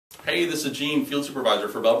Hey, this is Gene, Field Supervisor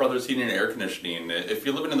for Bell Brothers Heating and Air Conditioning. If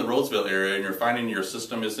you're living in the Roseville area and you're finding your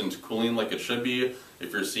system isn't cooling like it should be,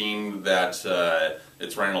 if you're seeing that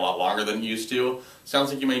it's running a lot longer than it used to,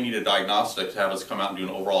 sounds like you may need a diagnostic to have us come out and do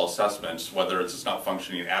an overall assessment, whether it's just not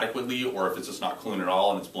functioning adequately or if it's just not cooling at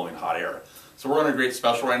all and it's blowing hot air. So we're on a great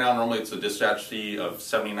special right now. Normally it's a dispatch fee of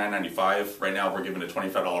 $79.95. Right now we're giving a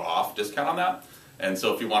 $25 off discount on that. And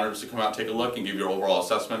so if you wanted us to come out, take a look, and give you an overall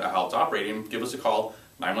assessment of how it's operating, give us a call,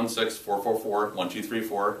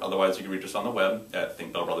 916-444-1234. Otherwise, you can reach us on the web at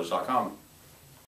thinkbellbrothers.com.